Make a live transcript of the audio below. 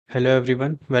Hello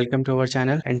everyone, welcome to our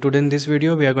channel, and today in this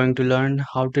video we are going to learn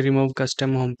how to remove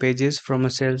custom home pages from a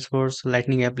Salesforce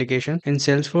Lightning application. In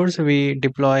Salesforce we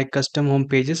deploy custom home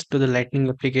pages to the Lightning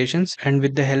applications, and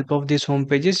with the help of these home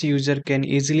pages user can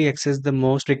easily access the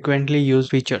most frequently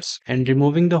used features. And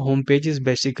removing the home page is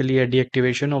basically a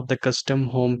deactivation of the custom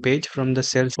home page from the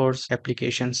Salesforce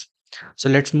applications. So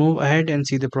let's move ahead and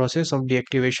see the process of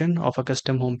deactivation of a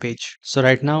custom home page. So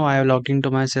right now I have logged into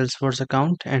my Salesforce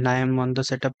account and I am on the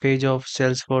setup page of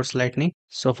Salesforce Lightning.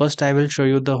 So first I will show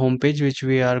you the home page which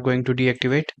we are going to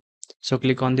deactivate. So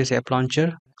click on this app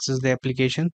launcher, access the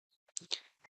application,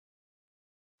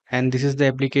 and this is the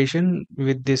application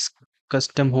with this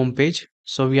custom home page.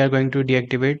 So we are going to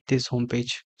deactivate this home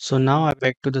page. So now I'm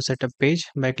back to the setup page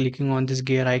by clicking on this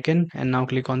gear icon, and now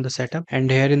click on the setup, and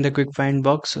here in the quick find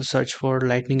box search for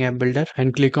Lightning App Builder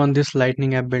and click on this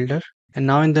Lightning App Builder. And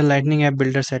now in the Lightning App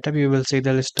Builder setup, you will see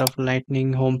the list of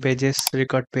Lightning home pages,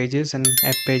 record pages and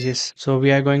app pages. So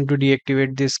we are going to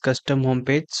deactivate this custom home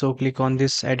page. So click on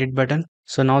this edit button.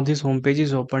 So now this home page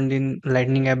is opened in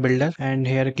Lightning App Builder, and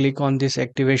here click on this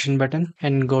activation button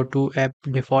and go to app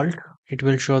default. It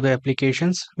will show the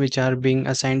applications which are being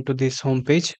assigned to this home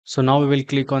page. So now we will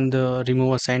click on the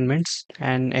remove assignments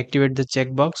and activate the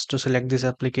checkbox to select this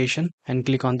application and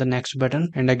click on the next button,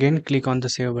 and again click on the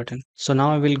save button. So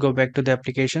now I will go back to the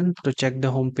application to check the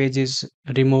home page is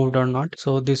removed or not.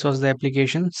 So this was the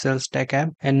application Sales Tech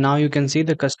app, and now you can see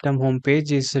the custom home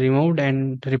page is removed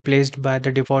and replaced by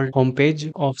the default home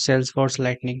page of Salesforce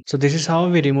Lightning. So this is how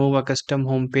we remove a custom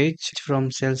home page from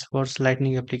Salesforce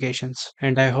Lightning applications.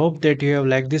 And I hope that you have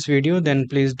liked this video. Then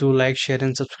please do like, share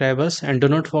and subscribe us, and do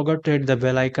not forget to hit the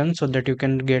bell icon so that you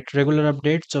can get regular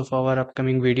updates of our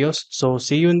upcoming videos. So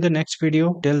see you in the next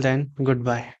video. Till then,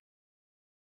 goodbye.